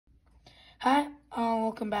Hi,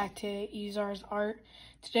 welcome back to Ezar's Art.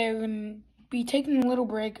 Today we're going to be taking a little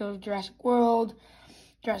break of Jurassic World,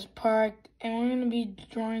 Jurassic Park, and we're going to be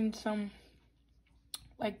drawing some,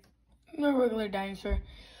 like, a regular dinosaur.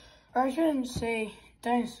 Or I shouldn't say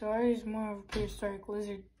dinosaur, he's more of a prehistoric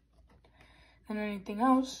lizard than anything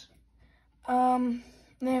else. Then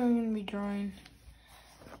we're going to be drawing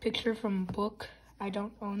a picture from a book. I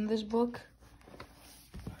don't own this book.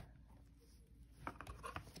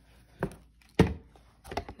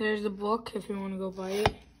 There's the book if you want to go buy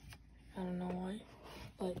it. I don't know why,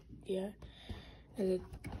 but yeah.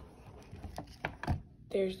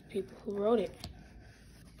 There's the people who wrote it.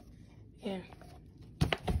 Yeah.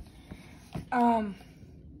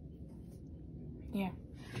 Yeah.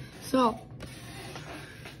 So,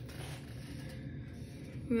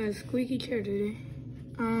 we got a squeaky chair today.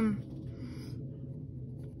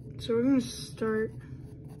 So we're gonna start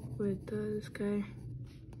with this guy.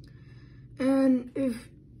 And if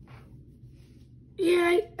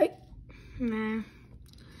nah.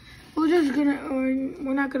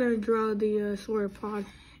 We're not gonna draw the sauropod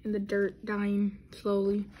in the dirt dying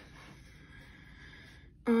slowly.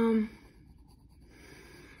 But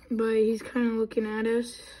he's kind of looking at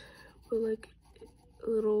us with like a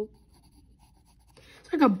little,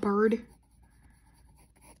 it's like a bird. It's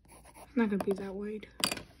not gonna be that wide.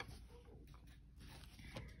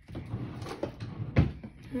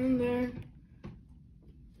 And there.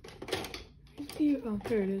 Oh,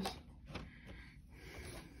 there it is.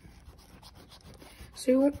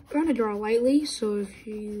 So we're gonna draw lightly, so if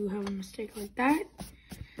you have a mistake like that,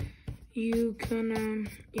 you can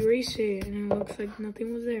erase it and it looks like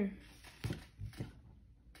nothing was there.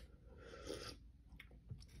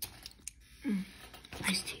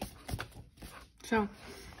 Iced tea. So,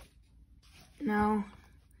 now,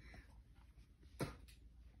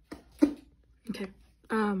 okay,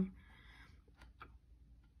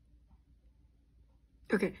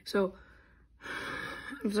 okay, so,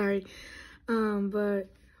 I'm sorry, but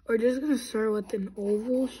we're just gonna start with an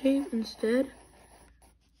oval shape instead,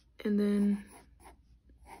 and then,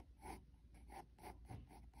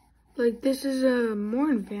 like, this is a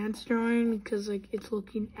more advanced drawing because, like, it's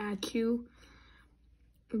looking at you,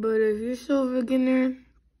 but if you're still a beginner,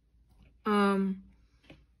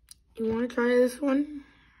 you want to try this one,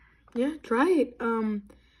 yeah, try it,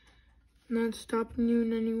 not stopping you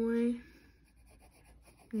in any way.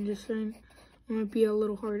 I'm just saying it might be a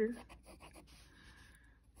little harder.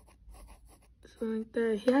 So like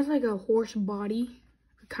that. He has like a horse body.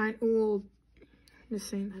 Well, just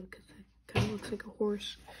saying that because it kind of looks like a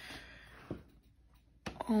horse.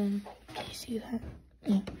 Can you see that?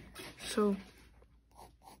 Yeah. So,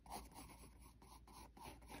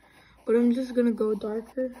 but I'm just gonna go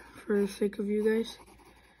darker for the sake of you guys,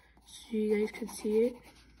 so you guys can see it.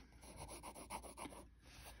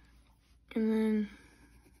 And then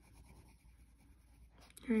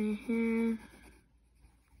right here,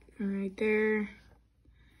 and right there.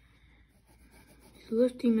 He's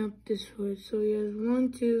lifting up this foot, so he has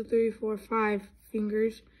 1, 2, 3, 4, 5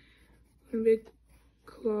 fingers. One big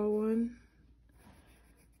claw one.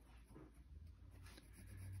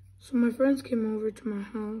 So my friends came over to my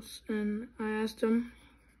house, and I asked them,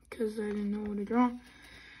 because I didn't know what to draw,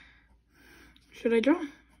 should I draw?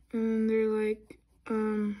 And they're like,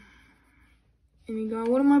 and he got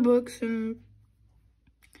one of my books, and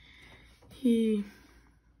he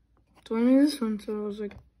told me this one, so I was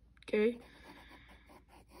like, okay.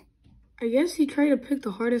 I guess he tried to pick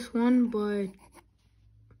the hardest one, but,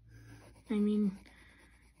 I mean,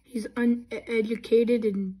 he's uneducated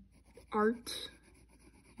in art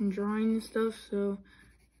and drawing and stuff, so,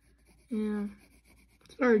 yeah.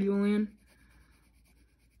 Sorry, Julian.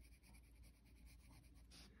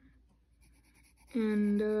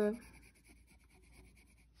 And,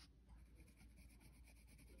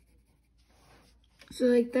 so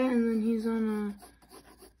like that, and then he's on a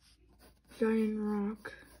giant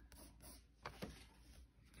rock.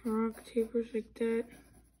 Rock tapers like that.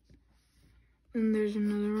 And there's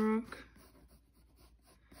another rock.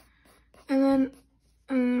 And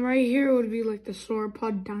then right here would be like the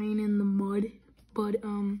sauropod dying in the mud. But,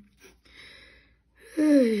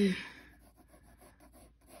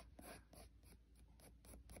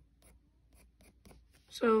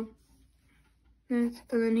 so, and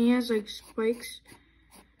then he has like spikes.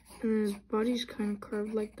 And his body's kind of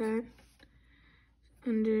carved like that.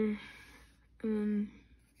 And then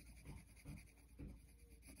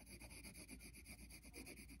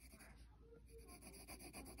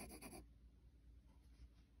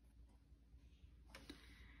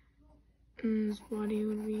and his body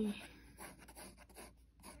would be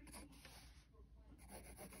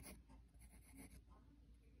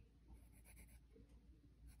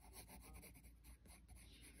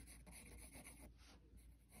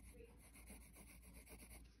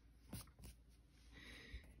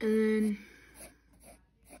And then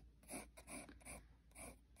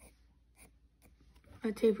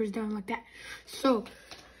it tapers down like that. So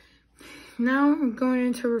now we're going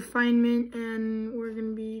into refinement, and we're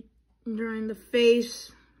gonna be drawing the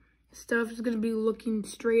face. Stuff is gonna be looking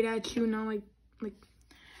straight at you, not like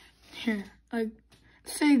here. Like,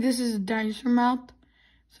 say this is a dinosaur mouth.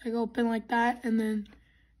 So I go open like that, and then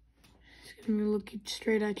it's gonna be looking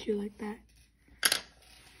straight at you like that.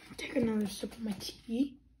 Take another sip of my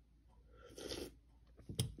tea.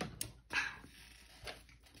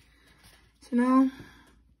 So now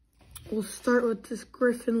we'll start with this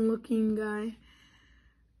griffin looking guy.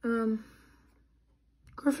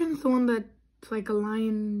 Griffin's the one that's like a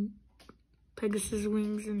lion, Pegasus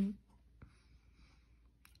wings, and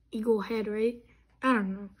eagle head, right? I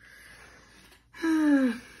don't know.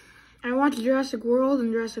 I watched Jurassic World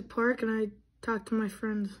and Jurassic Park, and I talked to my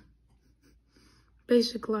friends.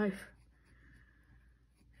 Basic life.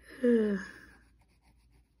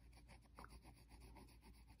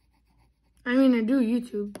 I mean, I do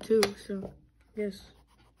YouTube too, so I guess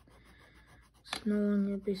it's no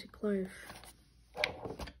longer basic life.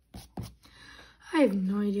 I have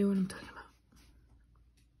no idea what I'm talking about.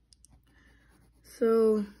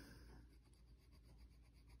 So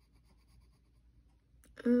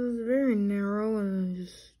it was very narrow, and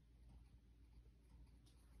just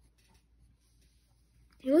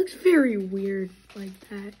it looks very weird like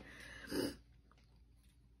that.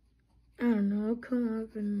 I don't know, I'll come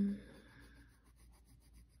up and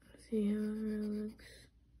see how it really looks.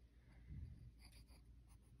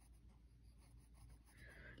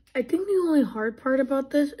 I think the only hard part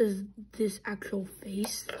about this is this actual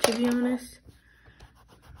face, to be honest.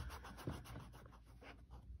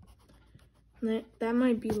 That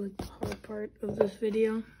might be like the hard part of this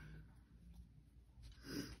video.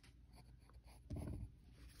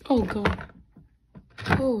 Oh god.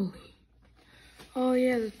 Holy. Oh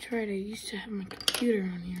yeah, that's right. I used to have my computer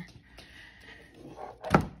on here.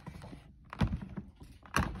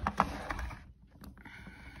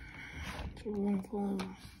 So it won't fall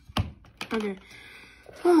off. Okay.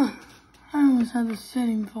 Oh, I almost had the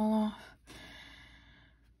setting fall off.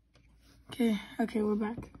 Okay, we're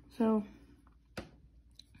back. So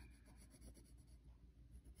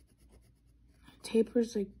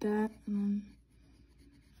tapers like that, and then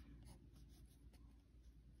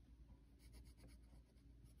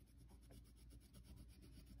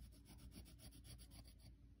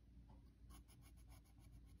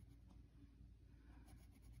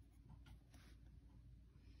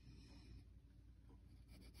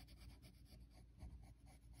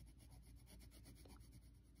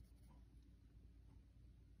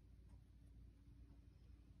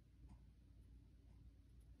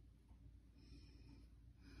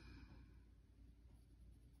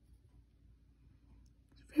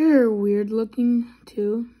very weird looking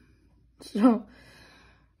too. So,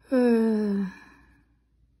 well,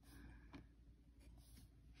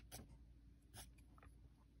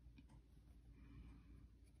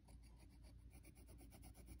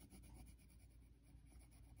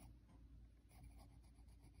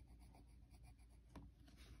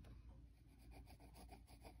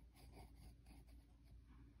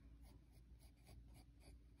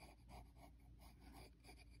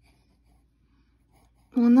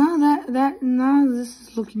 now this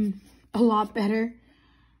is looking a lot better.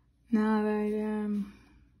 Now that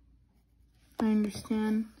I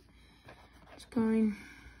understand what's going.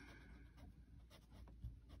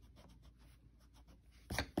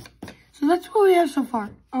 So that's what we have so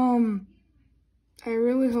far. I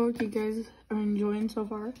really hope you guys are enjoying so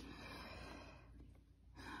far.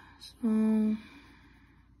 So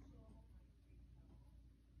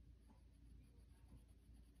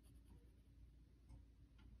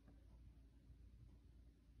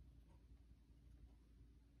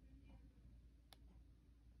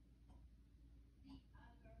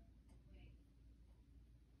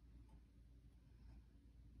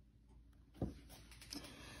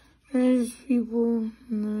there's people,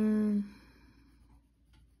 and then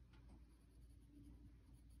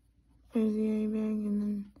there's the eye bag, and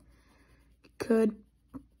then you could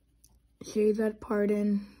shave that part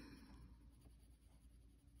in.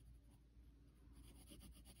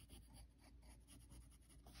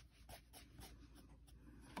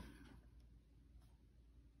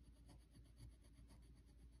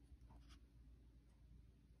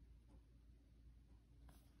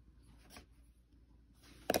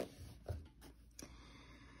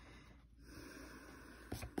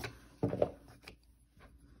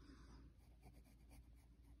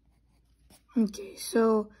 Okay,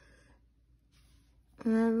 so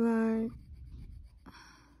whenever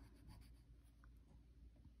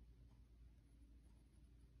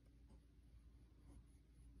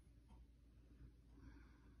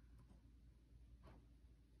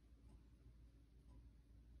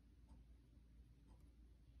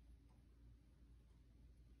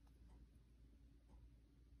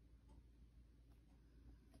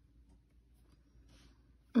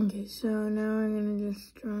Okay, so now I'm gonna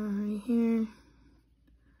just draw right here.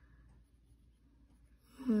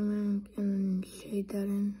 And then shade that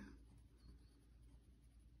in.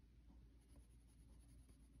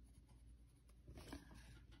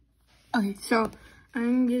 Okay, so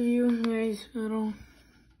I'm gonna give you guys a little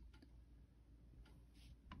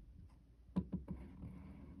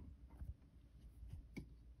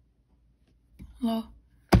hello.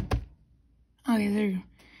 Okay, there you go.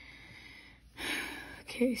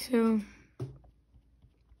 Okay, so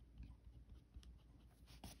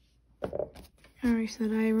I'll erase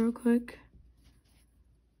that eye real quick.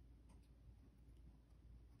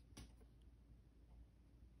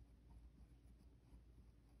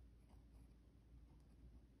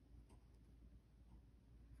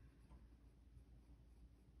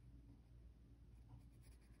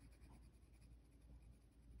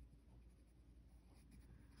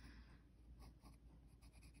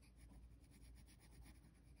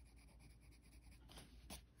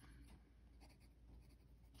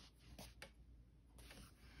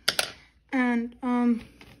 And now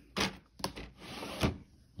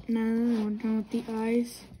we're done with the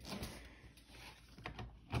eyes.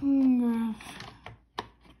 I'm gonna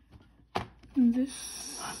grab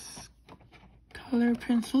this color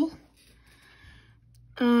pencil.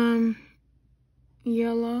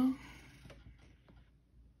 Yellow.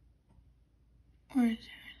 Where is it?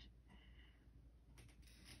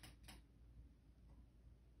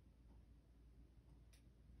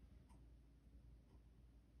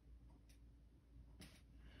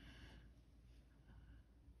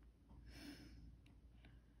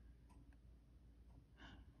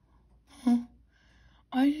 Huh?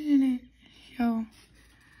 Why doesn't it show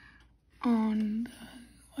on the,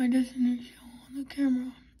 why doesn't it show on the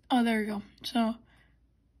camera? Oh, there we go. So,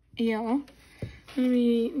 yellow. I'm gonna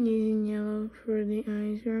be using yellow for the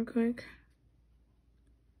eyes real quick.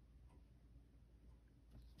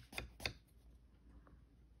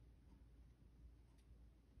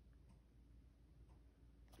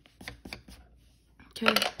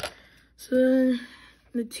 Okay, so then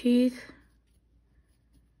the teeth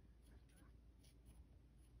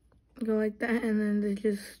go like that, and then they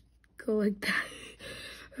just go like that.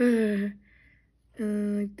 And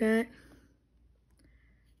then like that.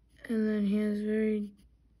 And then he has very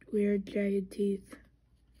weird jagged teeth.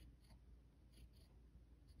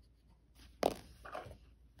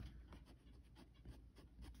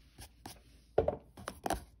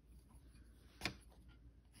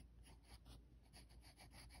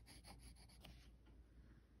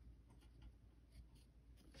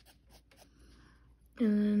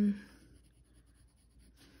 And then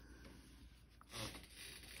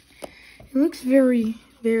it looks very,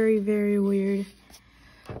 very, very weird.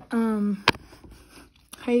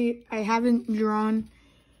 I haven't drawn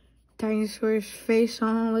dinosaur's face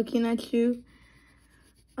on looking at you.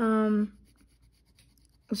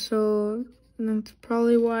 So that's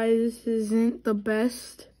probably why this isn't the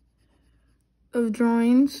best of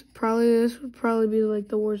drawings. This would probably be like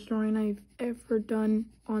the worst drawing I've ever done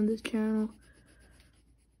on this channel.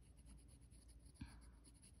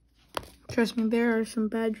 Trust me, there are some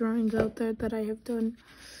bad drawings out there that I have done.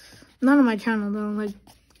 Not on my channel though, like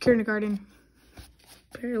kindergarten.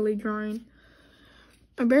 Barely drawing.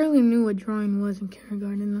 I barely knew what drawing was in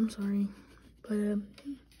kindergarten, I'm sorry. But,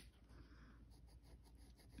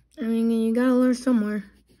 I mean, you gotta learn somewhere.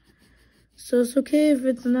 So it's okay if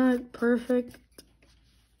it's not perfect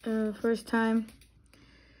first time.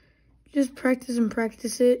 Just practice and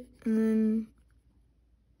practice it. And then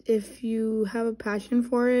if you have a passion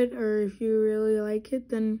for it or if you really like it,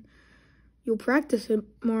 then you'll practice it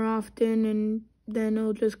more often and then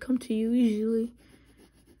it'll just come to you easily.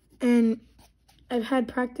 And I've had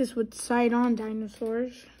practice with side-on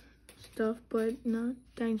dinosaurs stuff, but not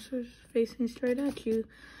dinosaurs facing straight at you.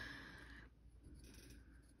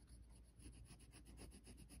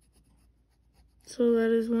 So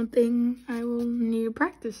that is one thing I will need to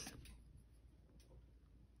practice.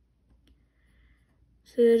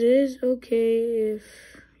 So it is okay if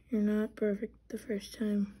you're not perfect the first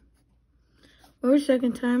time, or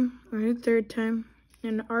second time, or the third time.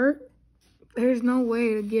 In art, there's no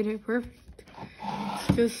way to get it perfect.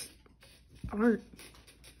 It's just art.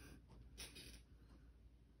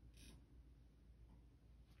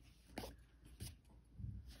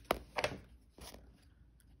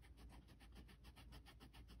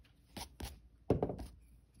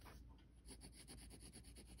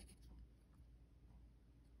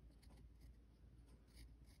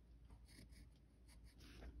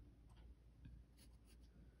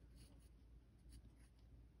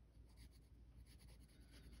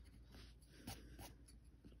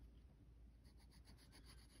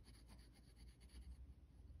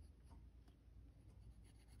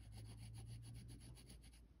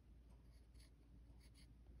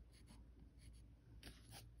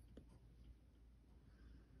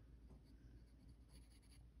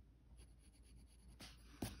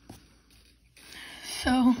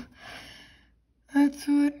 So that's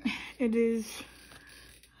what it is.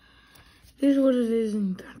 This is what it is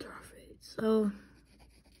in counterfeit. So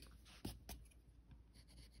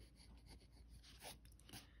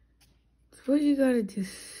what you gotta do.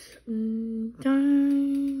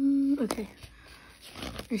 Okay.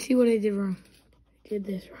 I see what I did wrong. I did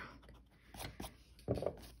this wrong.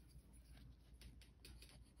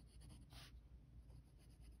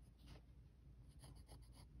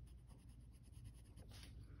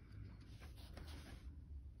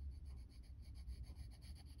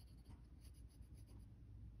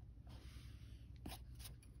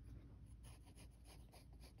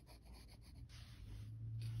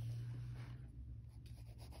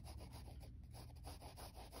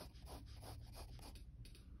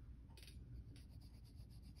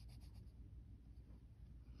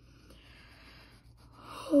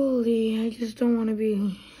 Holy, I just don't want to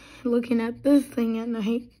be looking at this thing at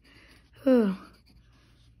night. Ugh.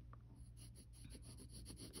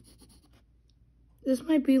 This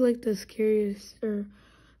might be like the scariest or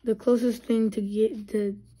the closest thing to get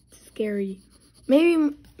to scary.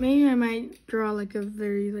 Maybe I might draw like a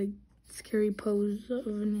very like scary pose of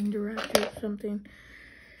an interactor or something.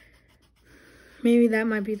 Maybe that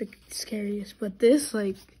might be the scariest, but this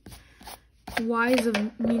like wise of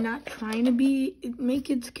me not trying to make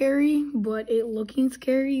it scary, but it looking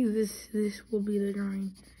scary, this will be the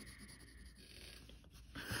drawing.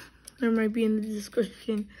 There might be in the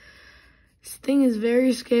description. This thing is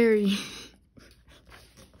very scary.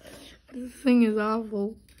 This thing is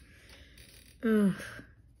awful. Ugh.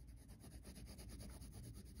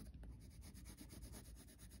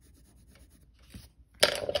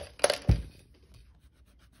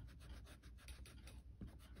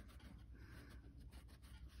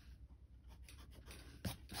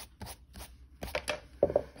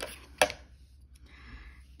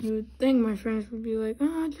 You would think my friends would be like,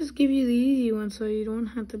 oh, I'll just give you the easy one so you don't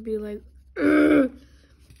have to be like, ugh.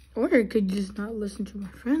 Or I could just not listen to my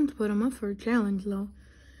friends, but I'm up for a challenge though.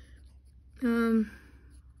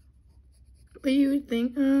 But you would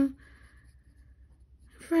think, a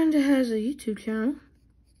friend that has a YouTube channel,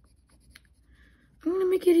 I'm gonna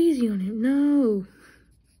make it easy on him. No.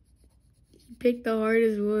 He picked the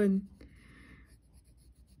hardest one.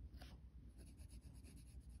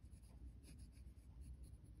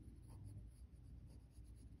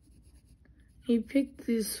 He picked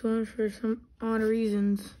this one for some odd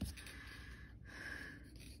reasons.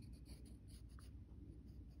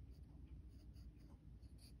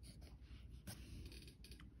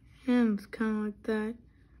 Hands kind of like that,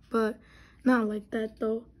 but not like that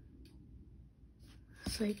though.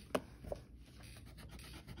 It's like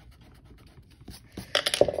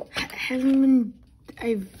I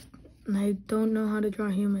don't know how to draw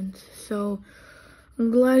humans, so I'm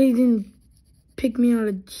glad he didn't pick me out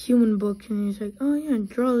a human book and he's like, oh yeah,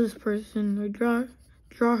 draw this person or draw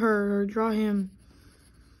her or draw him,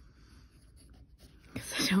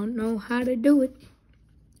 because I don't know how to do it.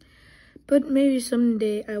 But maybe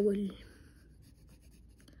someday I will.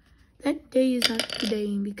 That day is not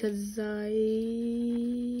today because I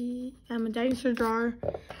am a dinosaur drawer.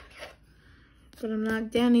 But I'm not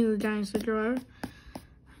Danny the dinosaur drawer.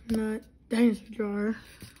 I'm not dinosaur drawer.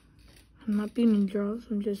 I'm not Beanie Draws.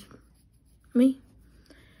 I'm just me.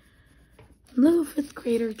 Little 5th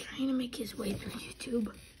grader trying to make his way through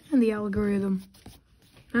YouTube and the algorithm.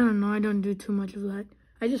 I don't know. I don't do too much of that.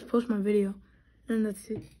 I just post my video and that's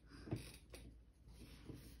it.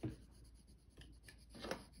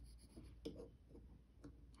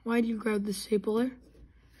 Why'd you grab the stapler?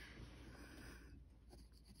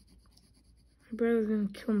 My brother's gonna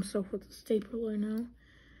kill himself with the stapler now.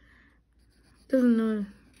 Doesn't know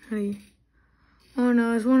how to... Oh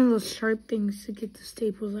no, it's one of those sharp things to get the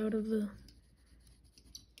staples out of the...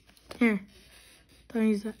 Here. Don't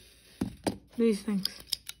use that. These things.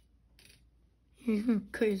 He's gonna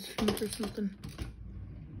cut his finger or something.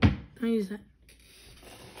 Don't use that.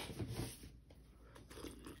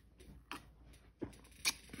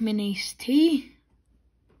 Mayonnaise tea?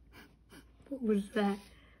 What was that?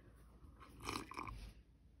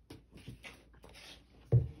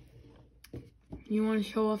 You want to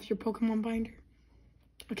show off your Pokemon binder?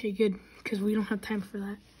 Okay, good, because we don't have time for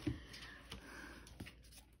that.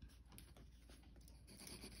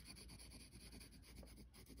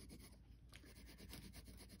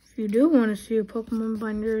 If you do want to see a Pokemon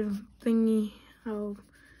binder thingy,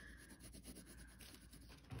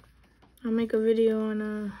 I'll make a video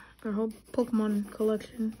on our whole Pokemon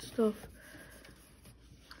collection stuff.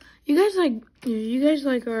 You guys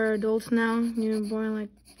are adults now. You were born like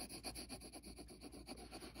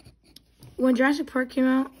when Jurassic Park came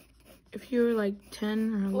out. if you're like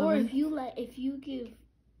 10 or 11. Or if you give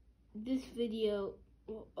this video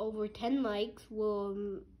over 10 likes, we'll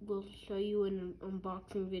show you an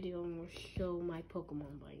unboxing video and we'll show my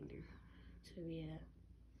Pokemon binder. So yeah,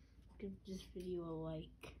 give this video a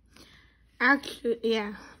like. Actually,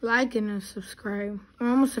 yeah, like and subscribe. We're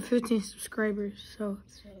almost at 15 subscribers, so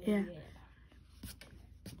yeah.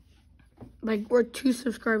 Like, we're 2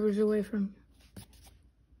 subscribers away from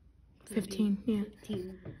 15, yeah.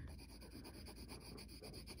 15.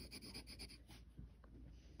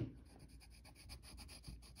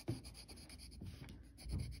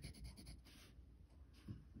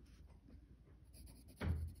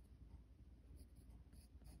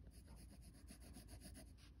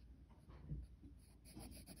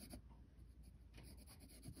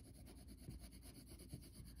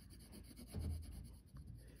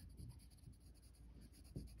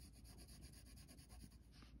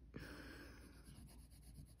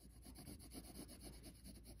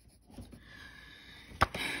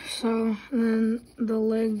 So, and then the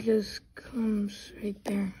leg just comes right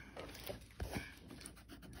there.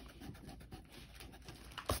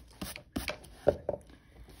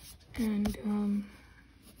 And,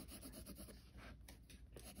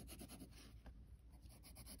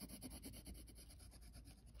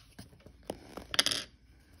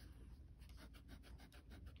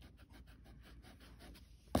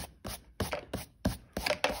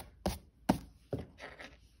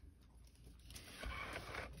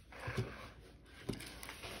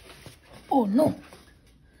 oh no.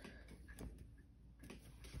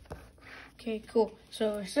 Okay, cool.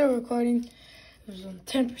 So we're still recording. It was on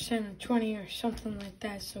 10% or 20 or something like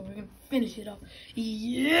that. So we're gonna finish it up.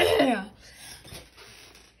 Yeah.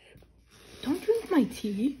 Don't drink my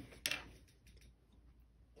tea.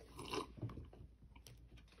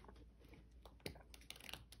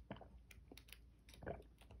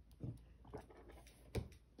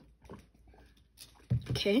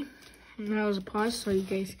 Okay, and that was a pause so you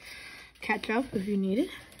guys catch up if you need it.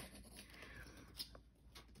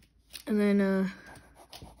 And then,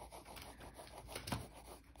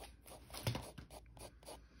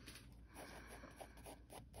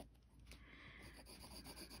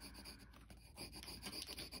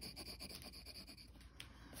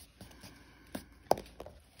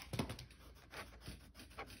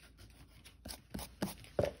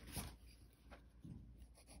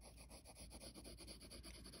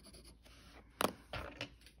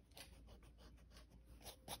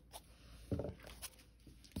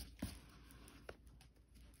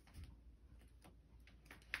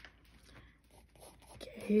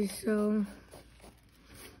 okay, so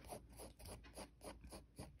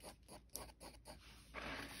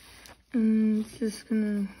it's just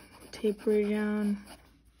gonna taper down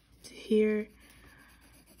to here.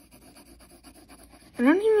 I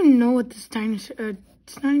don't even know what this dinosaur,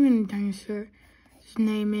 it's not even a dinosaur. His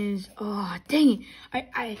name is, oh, dang it.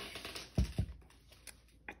 I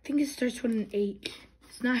think it starts with an H.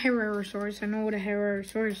 It's not Herosaurus. I know what a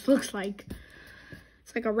Herosaurus looks like.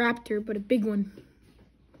 It's like a raptor, but a big one.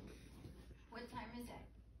 What time is it?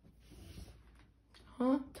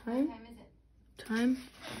 Huh? Time? What time is it? Time?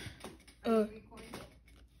 Are you recording?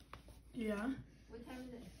 Yeah. What time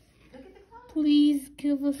is it? Look at the clock. Please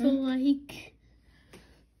give us a like.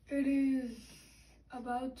 It is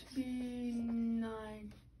about to be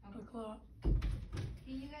 9 o'clock. Can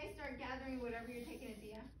you guys start gathering whatever you're taking at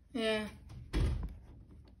the end? Yeah.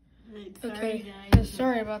 Right, Okay. sorry guys.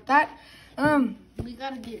 Sorry about that. We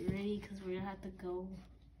gotta get ready because we're gonna have to go.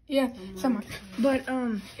 Yeah, somewhere. But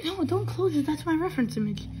no, don't close it. That's my reference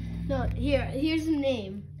image. No, here's the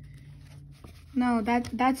name. No,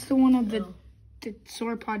 that's the one of the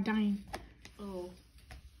sauropod dying. Oh.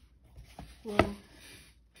 Well,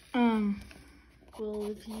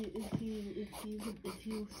 well, if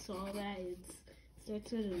you saw that, it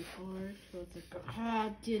starts with an R, so it's like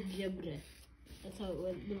that's how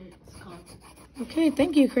it's called. Okay,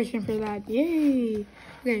 thank you, Christian, for that. Yay.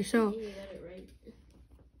 Okay, so You got it right.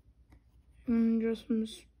 just some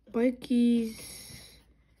spikies.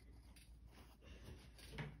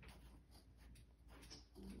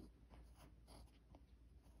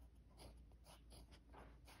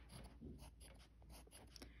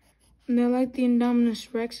 And they're like the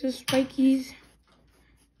Indominus Rex's spikies,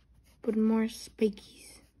 but more spikies.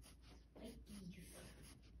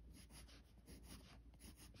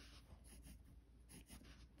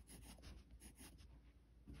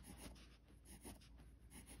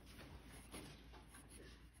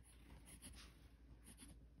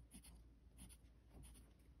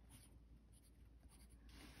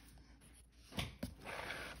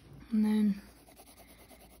 And then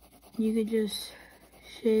you could just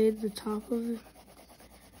shade the top of it.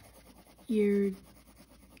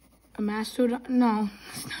 A mastodon? No,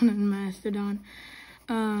 it's not a mastodon.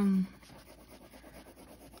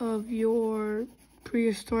 Of your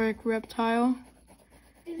prehistoric reptile.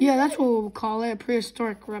 Yeah, that's what we'll call it, a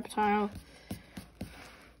prehistoric reptile.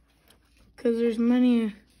 Because there's many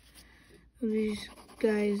of these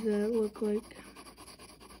guys that look like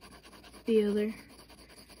the other.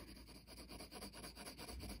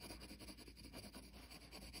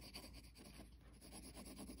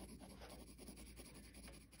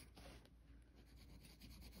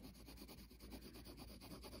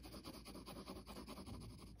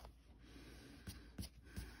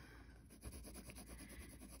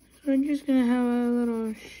 So we're just gonna have a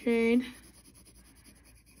little shade.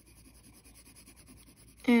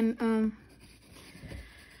 And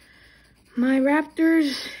my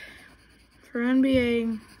Raptors for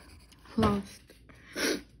NBA lost.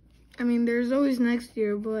 I mean, there's always next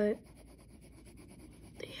year, but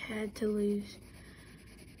they had to lose.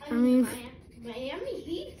 I mean, Miami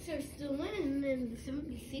Heats are still winning, and the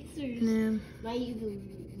 76ers might even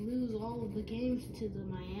lose all of the games to the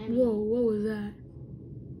Miami. Whoa, what was that?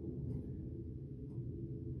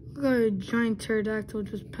 Look at a giant pterodactyl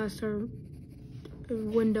just passed our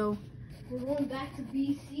window. We're going back to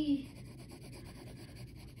BC.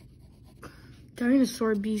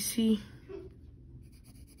 Dinosaur BC.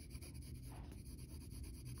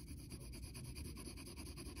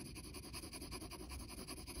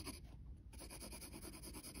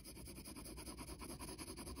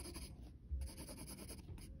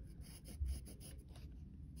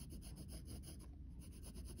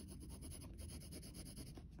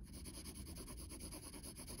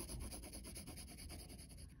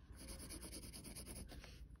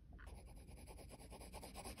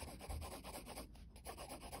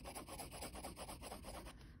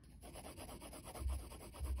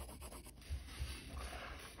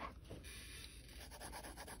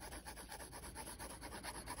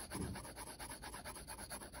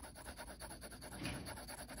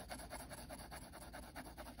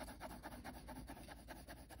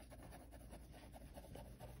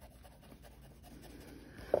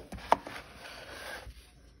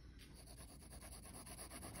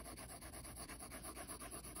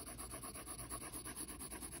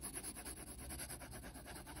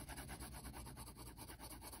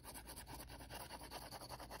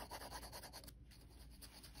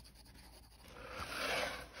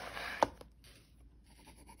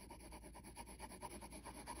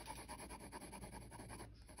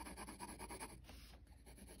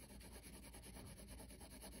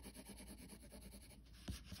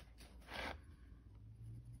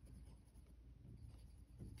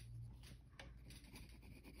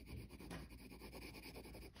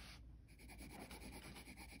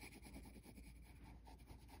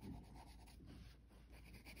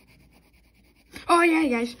 Oh yeah,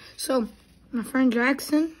 guys. So my friend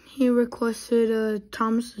Jackson, he requested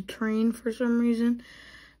Thomas the Train for some reason.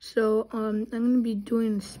 So I'm gonna be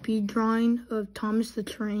doing a speed drawing of Thomas the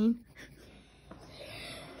Train.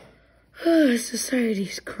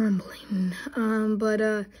 Society's crumbling.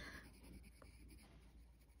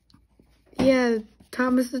 Yeah,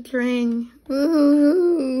 Thomas the Train.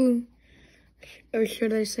 Woo! Or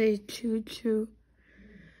should I say choo choo?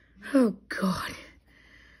 Oh God.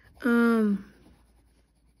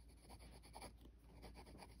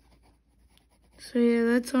 So yeah,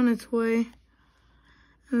 that's on its way.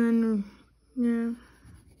 And then, yeah.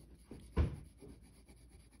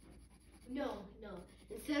 No.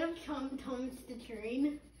 Instead of Thomas the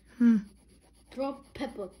Train, draw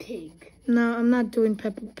Peppa Pig. No, I'm not doing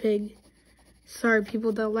Peppa Pig. Sorry,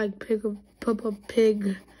 people that like Peppa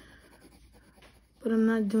Pig. But I'm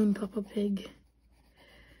not doing Peppa Pig.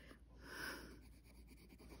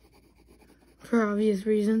 For obvious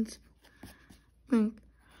reasons.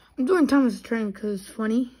 I'm doing Thomas the Train because it's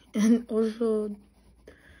funny. And also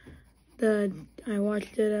that I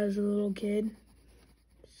watched it as a little kid.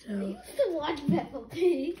 So. I used to watch Peppa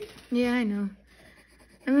Pig. Yeah, I know.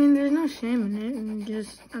 I mean, there's no shame in it.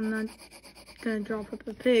 I'm not gonna draw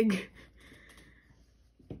Peppa Pig.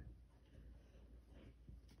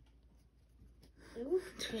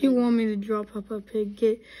 If you want me to draw Peppa Pig,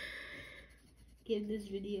 give this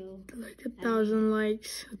video like 1,000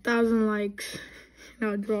 likes. 1,000 likes. And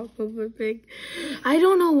I'll draw Peppa Pig. I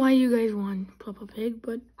don't know why you guys want Peppa Pig,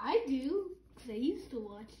 but I do, because I used to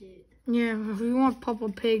watch it. Yeah, if you want Peppa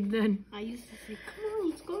Pig, then I used to say, come on,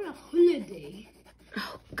 let's go on a holiday.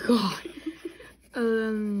 Oh God.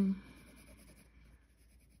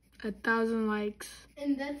 1,000 likes.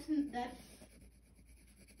 And that's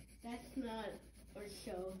not our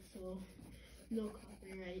show, so No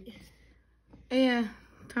copyright. Yeah,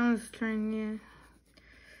 Thomas Train, yeah.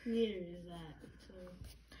 Neither is that.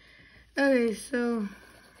 So. Okay, so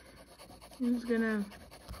I'm just gonna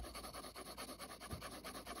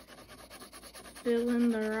fill in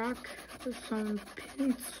the rock with some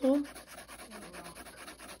pencil.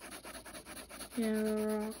 Yeah, the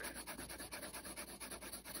rock.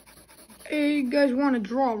 Hey, you guys want to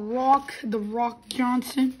draw a rock? The Rock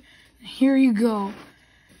Johnson? Here you go.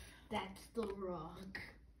 That's the rock.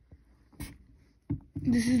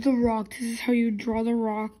 This is the rock. This is how you draw the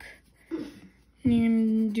rock. And you're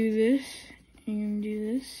gonna do this. And you're gonna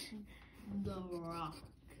do this. The rock.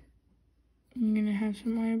 And you're gonna have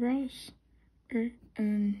some eyebrows. And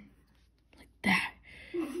then like that.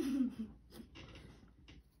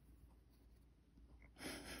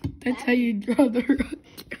 That's how you draw the rock.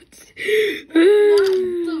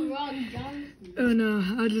 The rock Johnson. Oh no,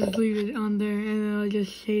 I'll just leave it on there and then I'll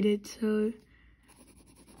just shade it so.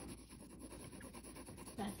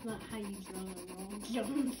 That's not how you draw the rock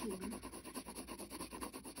Johnson.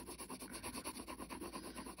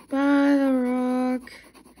 By the rock.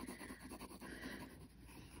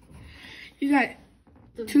 You got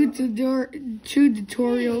two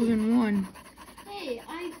tutorials in one. Hey,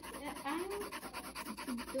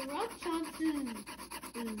 the rock Johnson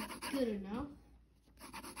is good enough.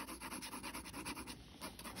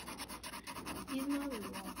 He's not a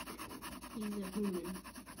rock. He's a human.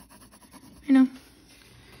 I know.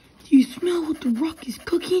 Do you smell what the rock is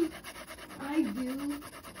cooking? I do.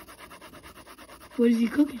 What is he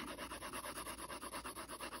cooking?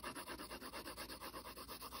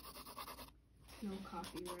 No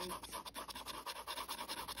copyright.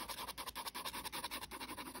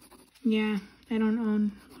 Yeah, I don't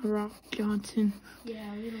own the Rock Johnson.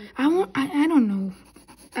 Yeah, we don't. I don't know.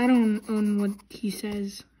 I don't own what he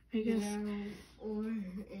says, I guess. Yeah, or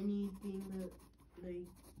anything that like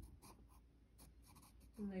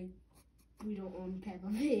we don't own Peppa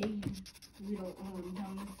Pig. We don't own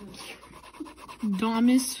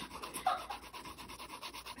Thomas.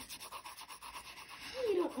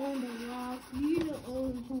 We don't own the rock. We don't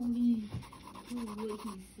own what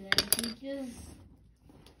he said. We just,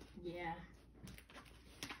 yeah.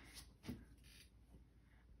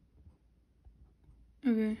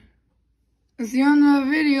 Okay. I'll see you on the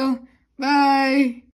video. Bye.